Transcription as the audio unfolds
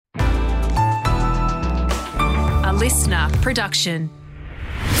listener production.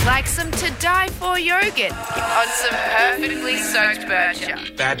 Like some to-die-for yogurt on some perfectly soaked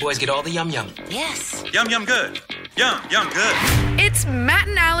bircher. Bad boys get all the yum-yum. Yes. Yum, yum, good. Yum, yum, good. It's Matt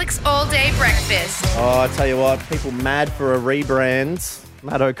and Alex all-day breakfast. Oh, I tell you what, people mad for a rebrand.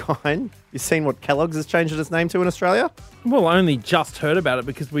 Matt O'Kine, you seen what Kellogg's has changed its name to in Australia? Well, I only just heard about it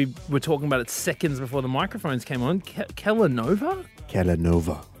because we were talking about it seconds before the microphones came on. Kellanova?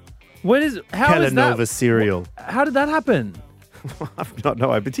 Kellanova. How is that? Kellanova cereal. How did that happen? I've not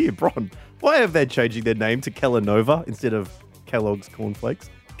no idea, Bron. Why have they changing their name to Kellanova instead of Kellogg's Cornflakes?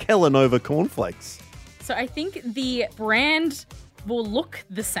 Kellanova Cornflakes. So I think the brand will look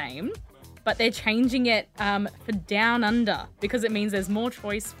the same, but they're changing it for Down Under because it means there's more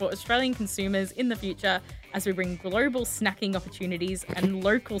choice for Australian consumers in the future as we bring global snacking opportunities and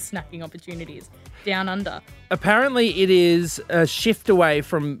local snacking opportunities down under. Apparently it is a shift away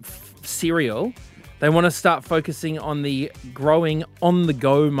from cereal. They want to start focusing on the growing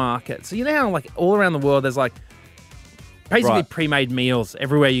on-the-go market. So you know how like all around the world there's like basically pre-made meals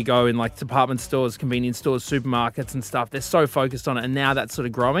everywhere you go in like department stores, convenience stores, supermarkets and stuff. They're so focused on it and now that's sort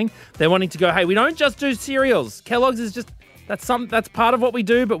of growing. They're wanting to go, hey, we don't just do cereals. Kellogg's is just, that's part of what we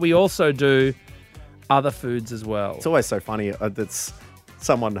do, but we also do other foods as well. It's always so funny that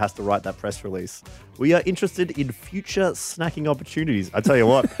someone has to write that press release. We are interested in future snacking opportunities. I tell you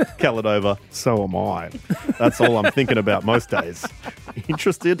what, Kellanova, so am I. That's all I'm thinking about most days.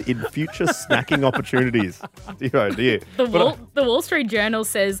 Interested in future snacking opportunities. Dear, dear. The Wall Street Journal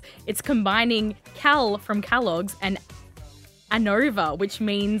says it's combining Cal from Kellogg's and Anova, which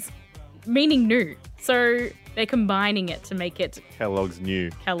meaning new. So they're combining it to make it Kellogg's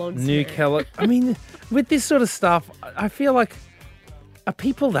new. Kellogg's new. Kellogg. I mean, with this sort of stuff, I feel like, are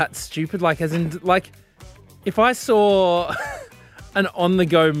people that stupid? Like, as in, like, if I saw an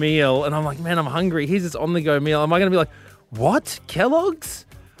on-the-go meal and I'm like, man, I'm hungry, here's this on-the-go meal, am I going to be like, what? Kellogg's?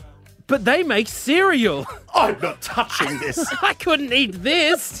 But they make cereal. I'm not touching this. I couldn't eat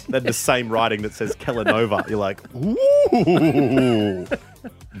this. Then the same writing that says Kellanova. You're like, ooh.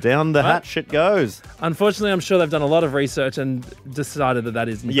 Down the hatch it goes. Unfortunately, I'm sure they've done a lot of research and decided that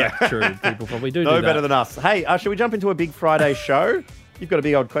is in fact true. People probably do No that. better than us. Hey, should we jump into a big Friday show? You've got a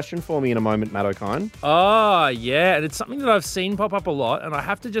big old question for me in a moment, Matt O'Kine. Oh, yeah. And it's something that I've seen pop up a lot. And I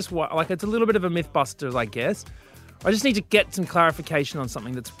have to just, it's a little bit of a Mythbusters, I guess. I just need to get some clarification on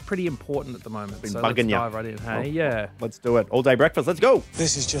something that's pretty important at the moment. Been so bugging let's you. dive right in. Hey, yeah. Let's do it. All day breakfast. Let's go.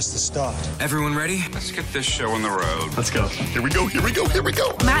 This is just the start. Everyone ready? Let's get this show on the road. Let's go. Here we go, here we go, here we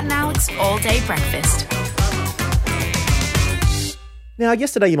go. Matt and Alex all-day breakfast. Now,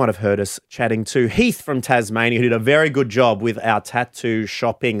 yesterday you might have heard us chatting to Heath from Tasmania, who did a very good job with our tattoo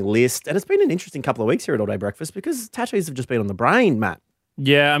shopping list. And it's been an interesting couple of weeks here at All Day Breakfast because tattoos have just been on the brain, Matt.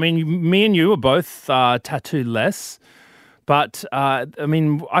 Yeah, I mean, me and you are both tattoo-less. But, I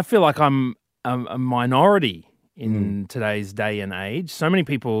mean, I feel like I'm a minority in today's day and age. So many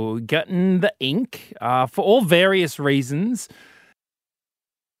people getting the ink for all various reasons.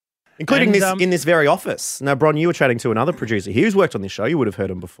 Including in this very office. Now, Bron, you were chatting to another producer. He who's worked on this show. You would have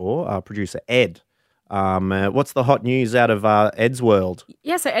heard him before, producer Ed. What's the hot news out of Ed's world?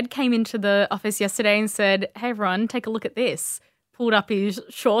 Yeah, so Ed came into the office yesterday and said, hey, everyone, take a look at this. Pulled up his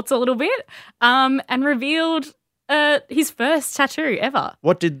shorts a little bit and revealed his first tattoo ever.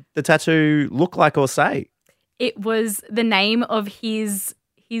 What did the tattoo look like or say? It was the name of his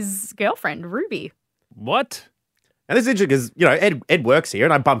girlfriend, Ruby. What? And this is interesting because, Ed works here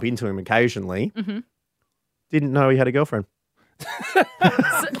and I bump into him occasionally. Mm-hmm. Didn't know he had a girlfriend. So,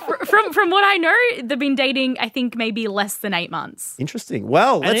 from what I know, they've been dating, I think, maybe less than 8 months. Interesting.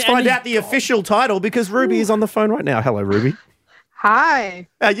 Well, let's find out the official title because Ruby is on the phone right now. Hello, Ruby. Hi.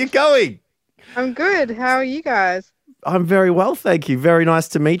 How you going? I'm good. How are you guys? I'm very well, thank you. Very nice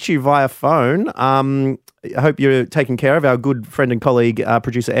to meet you via phone. I hope you're taking care of our good friend and colleague,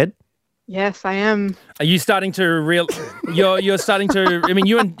 producer Ed. Yes, I am. Are you starting to You're starting to. I mean,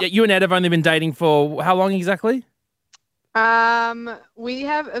 you and Ed have only been dating for how long exactly? We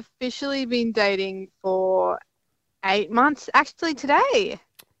have officially been dating for 8 months. Actually, today.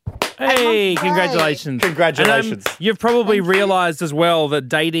 Hey, congratulations. Congratulations. And, you've probably realised as well that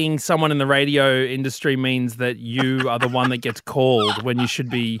dating someone in the radio industry means that you are the one that gets called when you should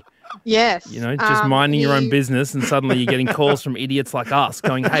be, yes, just minding your own business, and suddenly you're getting calls from idiots like us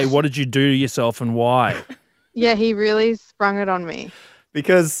going, hey, what did you do to yourself and why? Yeah, he really sprung it on me.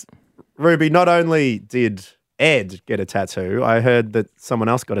 Because, Ruby, not only did Ed get a tattoo, I heard that someone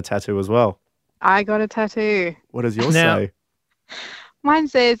else got a tattoo as well. I got a tattoo. What does yours say? Mine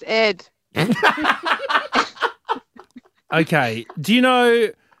says Ed. Okay. Do you know...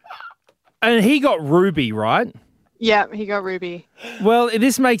 And he got Ruby, right? Yeah, he got Ruby. Well,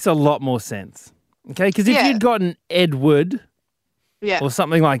 this makes a lot more sense. Okay, because if Yeah. you'd gotten Edward Yeah. or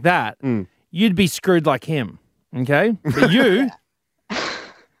something like that, you'd be screwed like him. Okay, but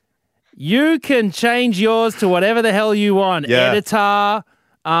you can change yours to whatever the hell you want. Yeah. Editor,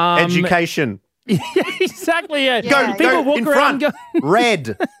 Education. exactly. Yeah. Go, People go walk in around. front.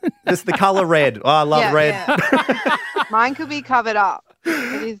 Red. Just the color red. Oh, I love Yeah, red. yeah. Mine could be covered up.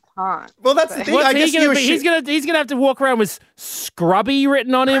 It is can't. Well, that's the thing. What's I guess he gonna you be? He's gonna have to walk around with Scrubby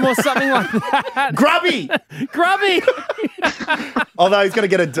written on him or something like that. Grubby. Grubby. Although he's going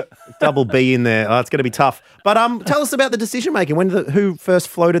to get a double B in there. Oh, it's going to be tough. But tell us about the decision making. Who first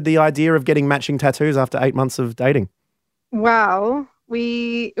floated the idea of getting matching tattoos after 8 months of dating? Well,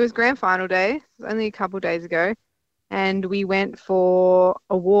 it was grand final day, it was only a couple of days ago, and we went for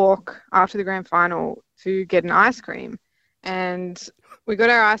a walk after the grand final to get an ice cream. And we got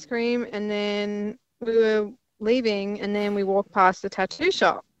our ice cream, and then we were leaving, and then we walked past the tattoo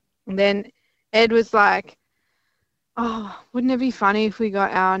shop. And then Ed was like, "Oh, wouldn't it be funny if we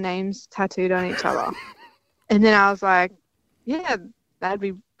got our names tattooed on each other?" And then I was like, "Yeah, that'd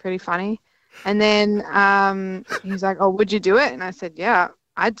be pretty funny." And then he was like, "Oh, would you do it?" And I said, "Yeah,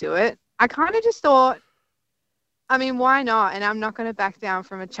 I'd do it." I kind of just thought, I mean, why not? And I'm not going to back down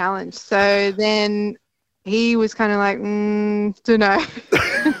from a challenge. So then he was kind of like, don't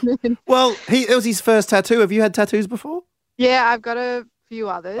know. Well, it was his first tattoo. Have you had tattoos before? Yeah, I've got a few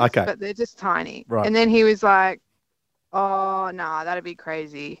others, Okay. but they're just tiny. Right. And then he was like, "Oh, no, that'd be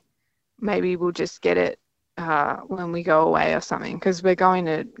crazy. Maybe we'll just get it when we go away or something, because we're going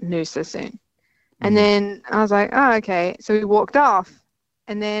to Noosa soon." And then I was like, "Oh, okay." So we walked off,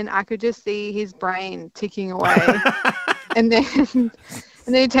 and then I could just see his brain ticking away. and then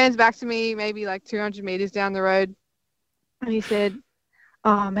he turns back to me maybe like 200 meters down the road, and he said,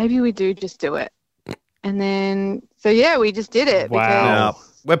 "Oh, maybe we do just do it." And then, so yeah, we just did it. Wow. Now,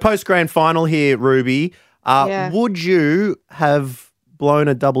 we're post grand final here, Ruby. Yeah. Would you have blown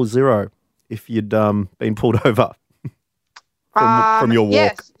a 0-0 if you'd been pulled over from your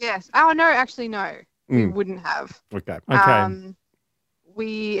walk? Yes. Oh, no, actually, no. We wouldn't have. Okay. Okay.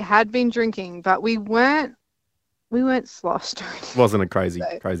 We had been drinking, but we weren't sloshed or anything. Wasn't a crazy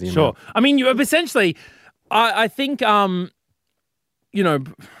Sure. amount. I mean, essentially, I think, you know,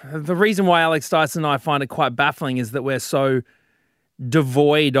 the reason why Alex Dyson and I find it quite baffling is that we're so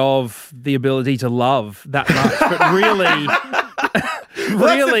devoid of the ability to love that much. But really, Well,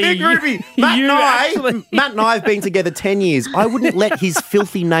 that's the thing, Ruby. Matt and I have been together 10 years. I wouldn't let his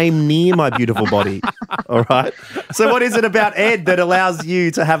filthy name near my beautiful body. All right? So what is it about Ed that allows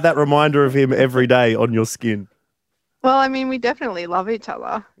you to have that reminder of him every day on your skin? Well, I mean, we definitely love each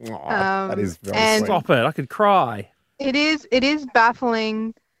other. Aw, that is very and sweet. Stop it. I could cry. It is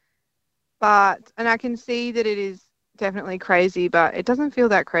baffling, and I can see that it is definitely crazy, but it doesn't feel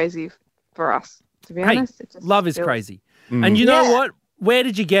that crazy for us, to be Hey, honest. It just love is feels- crazy. And you know what? Where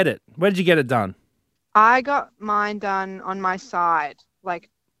did you get it? Where did you get it done? I got mine done on my side,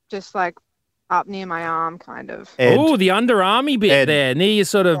 just up near my arm, kind of. Ed, Oh, the underarmy bit Ed. there, near your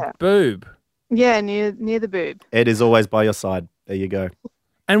sort of boob. Yeah, near the boob. Ed is always by your side. There you go.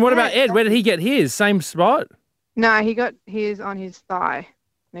 And what about Ed? Where did he get his? Same spot? No, he got his on his thigh,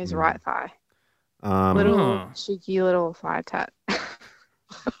 on his right thigh. Little Oh. cheeky little thigh tat.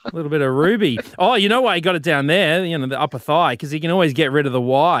 A little bit of Ruby. Oh, you know why he got it down there, the upper thigh, because he can always get rid of the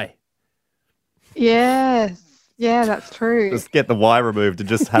Y. Yes. Yeah, that's true. Just get the Y removed and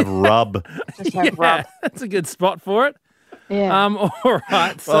just have rub. Just have rub. That's a good spot for it. Yeah. All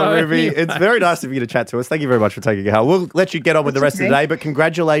right. So Well, Ruby, anyway. it's very nice of you to chat to us. Thank you very much for taking a call. We'll let you get on with the rest of the day, but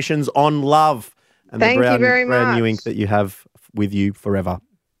congratulations on love and Thank the you very brand new much. ink that you have with you forever.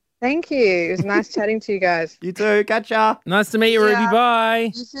 Thank you. It was nice chatting to you guys. You too. Catch ya. Nice to meet you, Ruby. Yeah.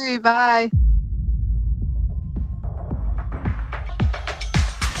 Bye. You too. Bye.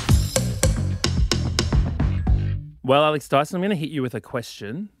 Well, Alex Dyson, I'm going to hit you with a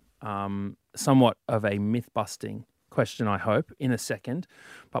question, somewhat of a myth-busting question, I hope, in a second.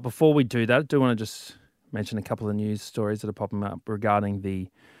 But before we do that, I do want to just mention a couple of news stories that are popping up regarding the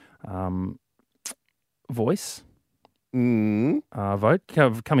Voice vote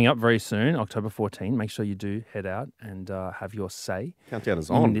coming up very soon, October 14. Make sure you do head out and have your say Countdown is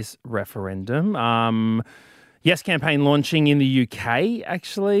in on. this referendum. Yes campaign launching in the UK,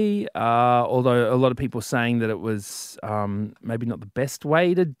 actually, although a lot of people saying that it was maybe not the best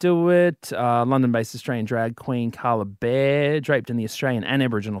way to do it. London-based Australian drag queen Carla Bear, draped in the Australian and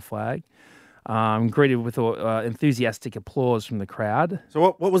Aboriginal flag, greeted with enthusiastic applause from the crowd. So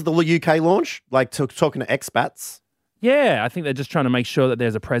what was the UK launch? Like talking to expats? Yeah, I think they're just trying to make sure that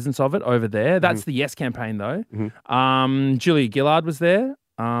there's a presence of it over there. That's the Yes campaign, though. Julia Gillard was there.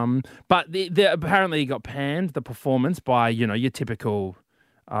 But apparently it got panned, the performance, by, your typical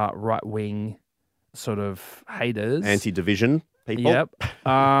right-wing sort of haters. Anti-division people. Yep.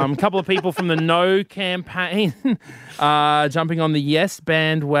 A couple of people from the No campaign jumping on the Yes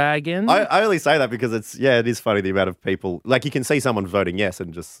bandwagon. I only say that because it is funny the amount of people, like you can see someone voting yes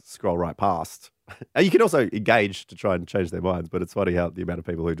and just scroll right past. And you can also engage to try and change their minds, but it's funny how the amount of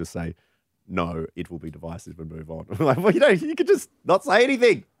people who just say, no, it will be divisive and move on. Like, well, you could just not say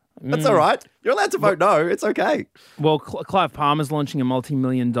anything. That's all right. You're allowed to vote no. It's okay. Well, Clive Palmer's launching a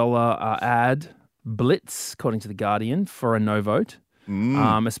multi-million-dollar ad blitz, according to The Guardian, for a no vote,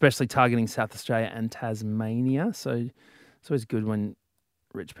 especially targeting South Australia and Tasmania. So it's always good when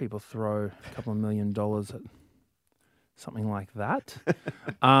rich people throw a couple of $1 million at something like that.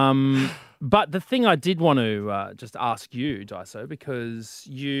 But the thing I did want to just ask you, Daiso, because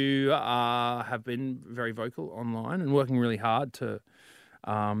you have been very vocal online and working really hard to,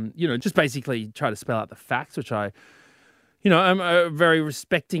 just basically try to spell out the facts, which I'm very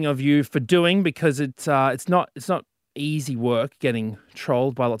respecting of you for doing, because it's not easy work getting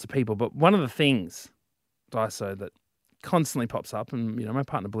trolled by lots of people. But one of the things, Daiso, that constantly pops up, and my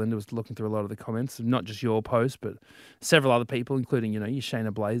partner Belinda was looking through a lot of the comments, not just your post, but several other people, including your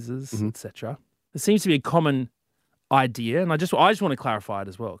Shayna Blazers, etc. There seems to be a common idea, and I just want to clarify it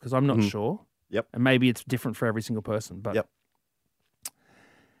as well, because I'm not sure. Yep. And maybe it's different for every single person. But yep.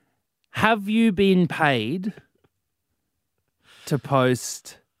 Have you been paid to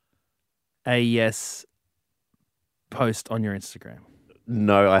post a yes post on your Instagram?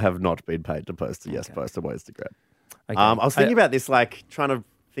 No, I have not been paid to post a yes post on my Instagram. Okay. I was thinking about this, like trying to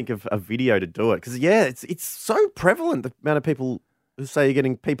think of a video to do it, because it's so prevalent, the amount of people who say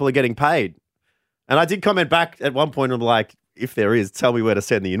people are getting paid. And I did comment back at one point, I'm like, if there is, tell me where to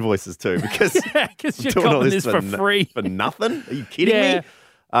send the invoices to, because you're doing this for free for nothing. Are you kidding me?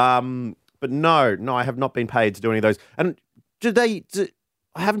 But no, I have not been paid to do any of those. And I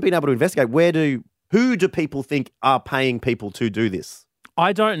haven't been able to investigate who do people think are paying people to do this?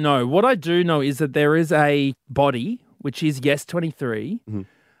 I don't know. What I do know is that there is a body, which is Yes23.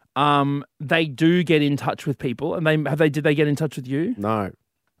 They do get in touch with people, and did they get in touch with you? No.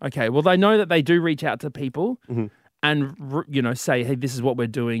 Okay. Well, they know that they do reach out to people and say, hey, this is what we're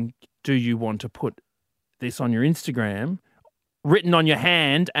doing. Do you want to put this on your Instagram? Written on your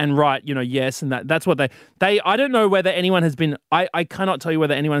hand and write, yes, and that's what they I don't know whether anyone has been, I cannot tell you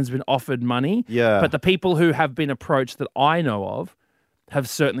whether anyone has been offered money. Yeah. But the people who have been approached that I know of have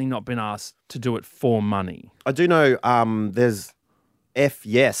certainly not been asked to do it for money. I do know there's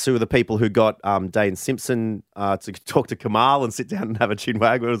Yes, who are the people who got Dane Simpson to talk to Kamal and sit down and have a chin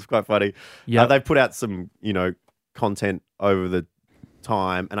wag. It was quite funny. Yeah. They've put out some, content over the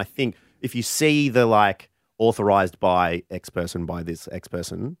time. And I think if you see the authorized by X person, by this X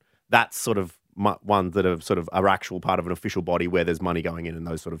person, that's sort of ones that are actual part of an official body where there's money going in and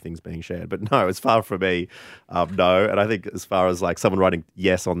those sort of things being shared. But no, as far from me, no. And I think as far as someone writing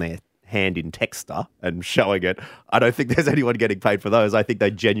yes on their hand in Texter and showing it, I don't think there's anyone getting paid for those. I think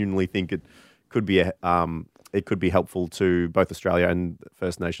they genuinely think it could be helpful to both Australia and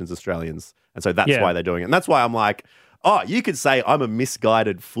First Nations Australians. And so that's why they're doing it. And that's why I'm like, oh, you could say I'm a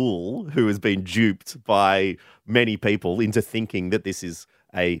misguided fool who has been duped by many people into thinking that this is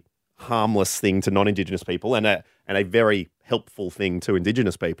a harmless thing to non-Indigenous people and a very helpful thing to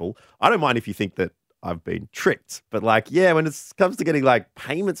Indigenous people. I don't mind if you think that I've been tricked, but when it comes to getting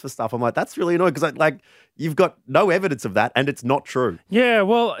payments for stuff, I'm like, that's really annoying because you've got no evidence of that and it's not true. Yeah,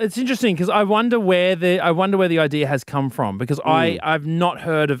 well, it's interesting because I wonder where the idea has come from, because I've not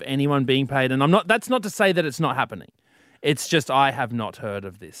heard of anyone being paid, and that's not to say that it's not happening. It's just I have not heard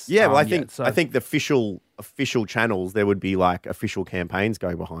of this. Yeah, well, I think the official channels, there would be official campaigns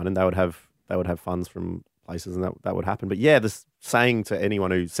going behind, and they would have funds from places, and that would happen. But yeah, this saying to anyone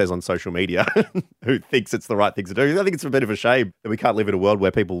who says on social media who thinks it's the right thing to do, I think it's a bit of a shame that we can't live in a world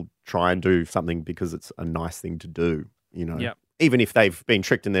where people try and do something because it's a nice thing to do. Yep. Even if they've been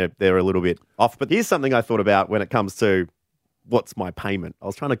tricked and they're a little bit off. But here's something I thought about when it comes to what's my payment. I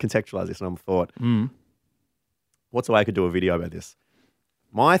was trying to contextualize this, and I thought, what's the way I could do a video about this?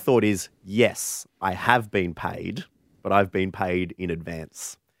 My thought is, yes, I have been paid, but I've been paid in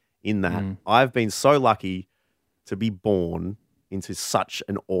advance. In that I've been so lucky to be born into such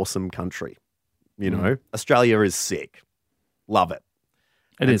an awesome country. Australia is sick. Love it.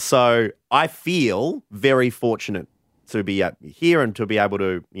 It is. So I feel very fortunate to be here and to be able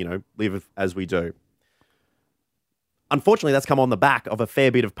to, live as we do. Unfortunately, that's come on the back of a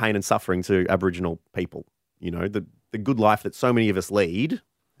fair bit of pain and suffering to Aboriginal people. The the good life that so many of us lead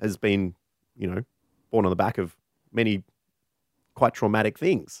has been, born on the back of many quite traumatic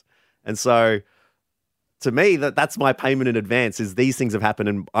things. And so to me, that's my payment in advance is these things have happened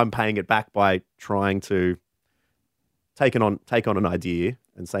and I'm paying it back by trying to take on an idea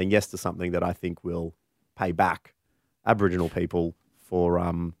and saying yes to something that I think will pay back Aboriginal people for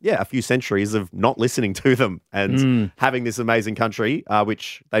a few centuries of not listening to them and having this amazing country,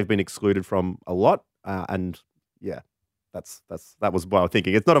 which they've been excluded from a lot. That was what I was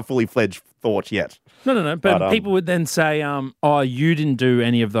thinking. It's not a fully fledged thought yet. No. But people would then say, you didn't do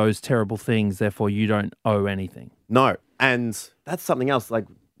any of those terrible things, therefore you don't owe anything. No, and that's something else. Like,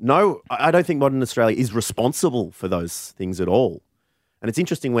 no, I don't think modern Australia is responsible for those things at all. And it's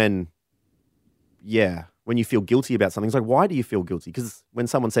interesting when you feel guilty about something, it's like, why do you feel guilty? Because when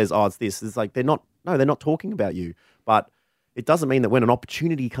someone says, it's this, it's like, they're not talking about you. But it doesn't mean that when an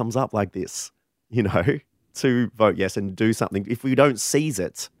opportunity comes up like this, to vote yes and do something, if we don't seize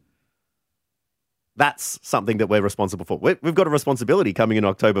it, that's something that we're responsible for. We've got a responsibility coming in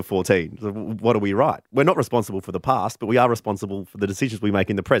October 14. So what do we write? We're not responsible for the past, but we are responsible for the decisions we make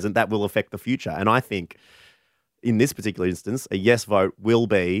in the present that will affect the future. And I think in this particular instance, a yes vote will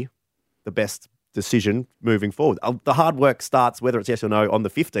be the best decision moving forward. The hard work starts, whether it's yes or no, on the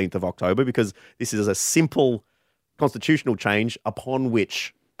 15th of October, because this is a simple constitutional change upon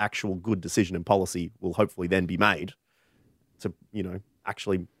which actual good decision and policy will hopefully then be made to,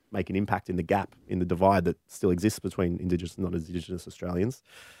 actually make an impact in the gap, in the divide that still exists between Indigenous and non-Indigenous Australians.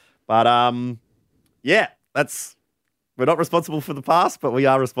 But, we're not responsible for the past, but we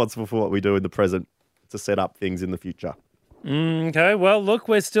are responsible for what we do in the present to set up things in the future. Okay, well, look,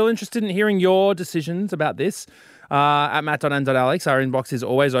 we're still interested in hearing your decisions about this. At matt.n.alex, our inbox is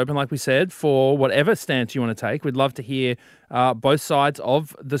always open, like we said, for whatever stance you want to take. We'd love to hear both sides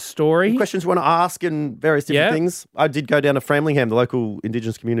of the story. Questions you want to ask and various different things. I did go down to Framlingham, the local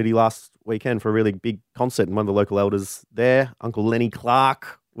Indigenous community, last weekend for a really big concert, and one of the local elders there, Uncle Lenny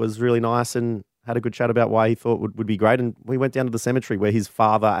Clark, was really nice and had a good chat about why he thought would be great. And we went down to the cemetery where his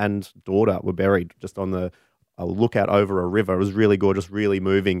father and daughter were buried, just on a lookout over a river. It was really gorgeous, really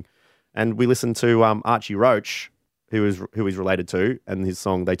moving. And we listened to Archie Roach, who he's related to, and his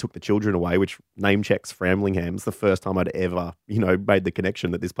song "They Took the Children Away," which name checks Framlingham. It's the first time I'd ever, made the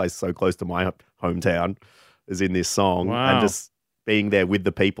connection that this place is so close to my hometown is in this song. Wow. And just being there with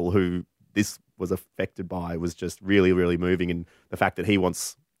the people who this was affected by was just really, really moving. And the fact that he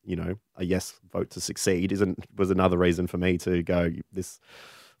wants, a yes vote to succeed was another reason for me to go,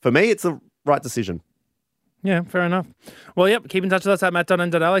 for me, it's the right decision. Yeah, fair enough. Well, yep, keep in touch with us at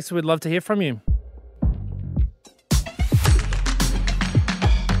matt.n.alex. We'd love to hear from you.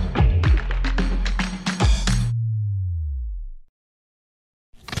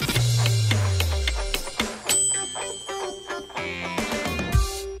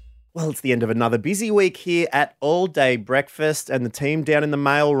 Well, it's the end of another busy week here at All Day Breakfast, and the team down in the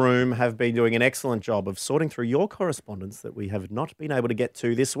mail room have been doing an excellent job of sorting through your correspondence that we have not been able to get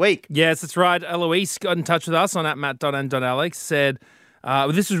to this week. Yes, that's right. Eloise got in touch with us on @matt.n.alex, said,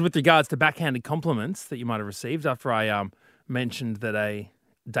 this was with regards to backhanded compliments that you might have received after I mentioned that a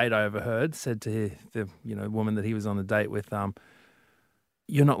date I overheard said to the woman that he was on a date with,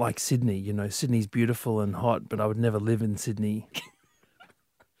 you're not like Sydney. Sydney's beautiful and hot, but I would never live in Sydney.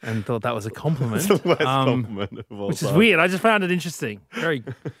 And thought that was a compliment. It's the worst compliment of all which time. is weird. I just found it interesting.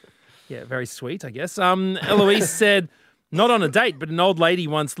 Very sweet, I guess. Eloise said, not on a date, but an old lady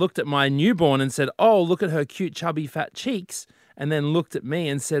once looked at my newborn and said, oh, look at her cute, chubby, fat cheeks, and then looked at me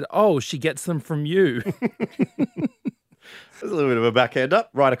and said, oh, she gets them from you. There's a little bit of a backhand up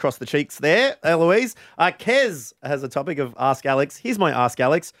right across the cheeks there, Eloise. Kez has a topic of Ask Alex. Here's my Ask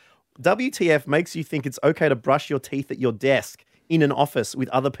Alex. WTF makes you think it's okay to brush your teeth at your desk in an office with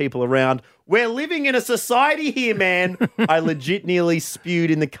other people around? We're living in a society here, man. I legit nearly spewed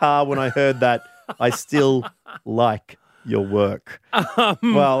in the car when I heard that. I still like your work.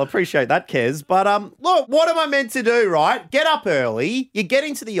 Well, appreciate that, Kez. But look, what am I meant to do, right? Get up early. You get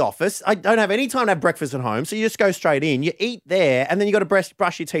into the office. I don't have any time to have breakfast at home, so you just go straight in. You eat there, and then you got to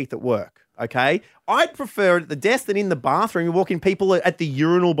brush your teeth at work. Okay, I'd prefer it at the desk than in the bathroom. You walk in, people are at the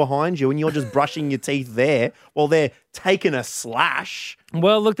urinal behind you, and you're just brushing your teeth there while they're taking a slash.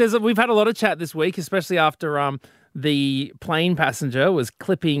 Well, look, we've had a lot of chat this week, especially after the plane passenger was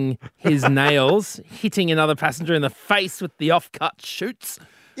clipping his nails, hitting another passenger in the face with the offcut shoots.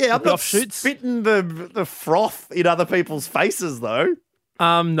 Yeah, I'm not spitting the froth in other people's faces, though.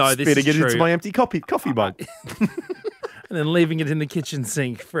 No, this is true. Spitting it into my empty coffee mug. And then leaving it in the kitchen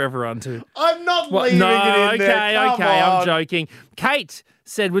sink for everyone to... I'm not leaving it in there. Okay, I'm joking. Kate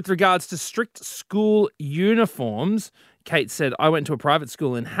said, with regards to strict school uniforms, Kate said, I went to a private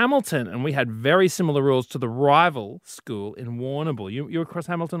school in Hamilton and we had very similar rules to the rival school in Warrnambool. You across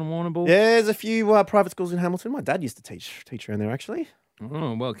Hamilton and Warrnambool? Yeah, there's a few private schools in Hamilton. My dad used to teach around there, actually.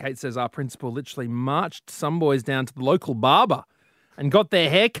 Oh, well, Kate says our principal literally marched some boys down to the local barber and got their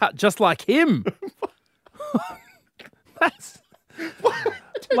hair cut just like him. That's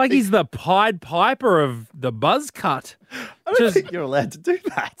like he's the Pied Piper of the buzz cut. I don't think you're allowed to do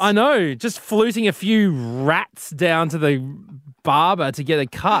that. I know, just fluting a few rats down to the barber to get a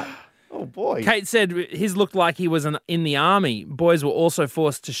cut. Oh, boy. Kate said his looked like he was in the army. Boys were also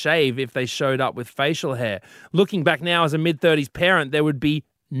forced to shave if they showed up with facial hair. Looking back now as a mid-30s parent, there would be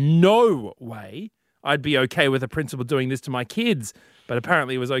no way I'd be okay with a principal doing this to my kids. But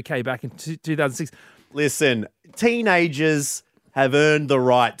apparently it was okay back in 2006. Listen, teenagers have earned the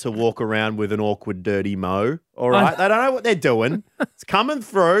right to walk around with an awkward, dirty mo, all right? They don't know what they're doing. It's coming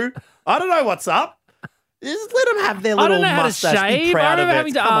through. I don't know what's up. Just let them have their little mustache. I don't know how to shave. Be proud I of remember it.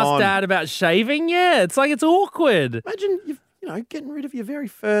 having to Come ask on. Dad about shaving. Yeah, it's like it's awkward. Imagine, getting rid of your very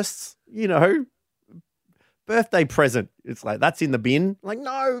first, birthday present. It's like, that's in the bin. Like,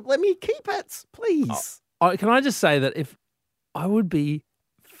 no, let me keep it, please. Can I just say that if I would be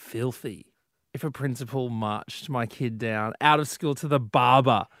filthy if a principal marched my kid down out of school to the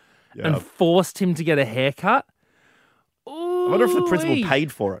barber and forced him to get a haircut. I wonder if the principal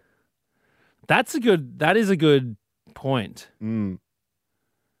paid for it. That is a good point.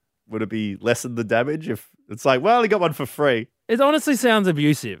 Would it be lessen the damage if it's like, well, he got one for free? It honestly sounds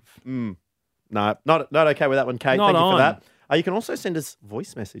abusive. No, not okay with that one, Kate. Thank you for that. You can also send us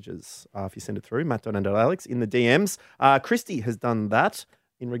voice messages if you send it through, Matt.and.Alex in the DMs. Christy has done that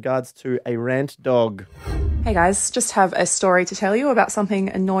in regards to a rant dog. Hey guys, just have a story to tell you about something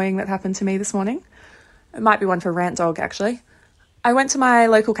annoying that happened to me this morning. It might be one for rant dog, actually. I went to my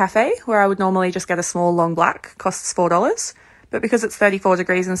local cafe where I would normally just get a small long black, costs $4. But because it's 34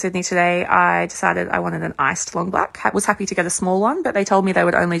 degrees in Sydney today, I decided I wanted an iced long black. I was happy to get a small one, but they told me they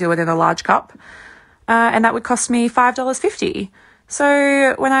would only do it in a large cup. And that would cost me $5.50.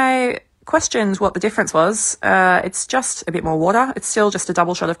 So when I questioned what the difference was, it's just a bit more water. It's still just a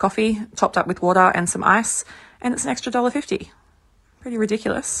double shot of coffee topped up with water and some ice, and it's an extra $1.50. Pretty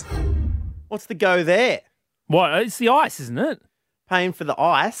ridiculous. What's the go there? What? It's the ice, isn't it? Paying for the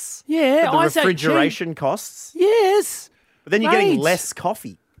ice? Yeah, for the ice ain't refrigeration cheap. costs? Yes. But then you're getting less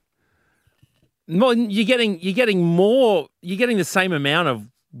coffee. Well, you're getting more. You're getting the same amount of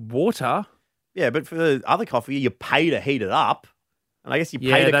water. Yeah, but for the other coffee, you pay to heat it up, and I guess you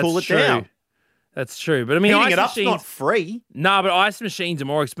pay to cool it down. That's true. But I mean, heating ice it up's machines, not free. No, but ice machines are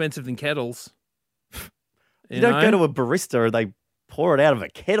more expensive than kettles. You don't go to a barista and they pour it out of a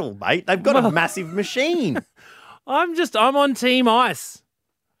kettle, mate. They've got a massive machine. I'm on team ice.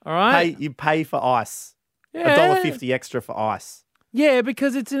 All right. You pay for ice. Yeah. $1.50 extra for ice. Yeah,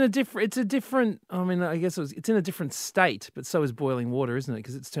 because it's a different. I mean, I guess it's in a different state, but so is boiling water, isn't it?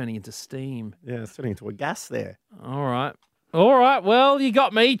 Because it's turning into steam. Yeah, it's turning into a gas there. All right. Well, you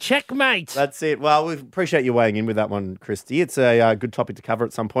got me. Checkmate. That's it. Well, we appreciate you weighing in with that one, Christy. It's a good topic to cover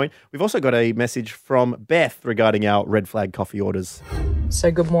at some point. We've also got a message from Beth regarding our red flag coffee orders. So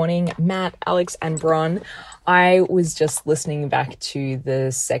good morning, Matt, Alex and Bron. I was just listening back to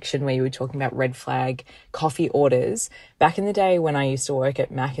the section where you were talking about red flag coffee orders. Back in the day when I used to work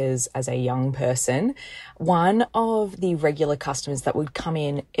at Macca's as a young person, one of the regular customers that would come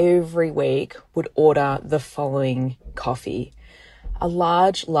in every week would order the following coffee: a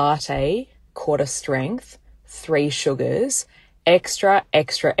large latte, quarter strength, 3 sugars, extra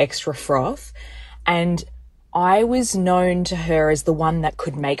froth, and I was known to her as the one that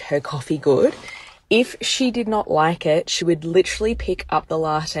could make her coffee good. If she did not like it, she would literally pick up the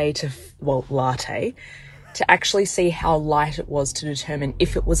latte to actually see how light it was to determine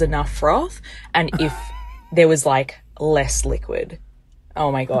if it was enough froth and if there was less liquid.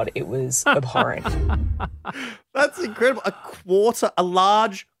 Oh my God, it was abhorrent. That's incredible. A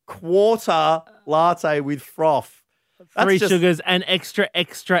large quarter latte with froth. That's 3 sugars and extra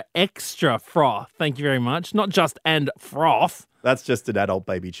froth. Thank you very much. Not just and froth. That's just an adult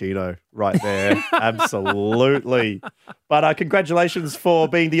baby Chino right there. Absolutely. But congratulations for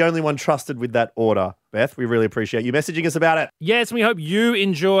being the only one trusted with that order, Beth. We really appreciate you messaging us about it. Yes, and we hope you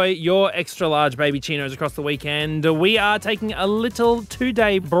enjoy your extra large baby chinos across the weekend. We are taking a little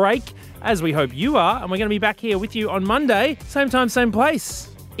 2-day break, as we hope you are, and we're going to be back here with you on Monday, same time, same place.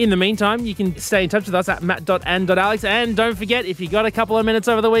 In the meantime, you can stay in touch with us at matt.and.alex. And don't forget, if you got a couple of minutes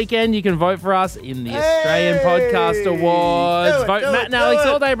over the weekend, you can vote for us in the Australian Podcast Awards. Vote Matt and Alex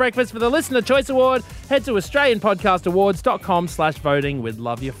All Day Breakfast for the Listener Choice Award. Head to australianpodcastawards.com/voting. We'd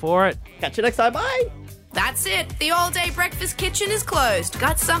love you for it. Catch you next time. Bye. That's it. The All Day Breakfast Kitchen is closed.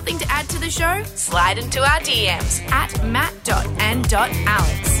 Got something to add to the show? Slide into our DMs at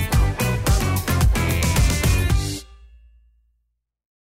matt.and.alex.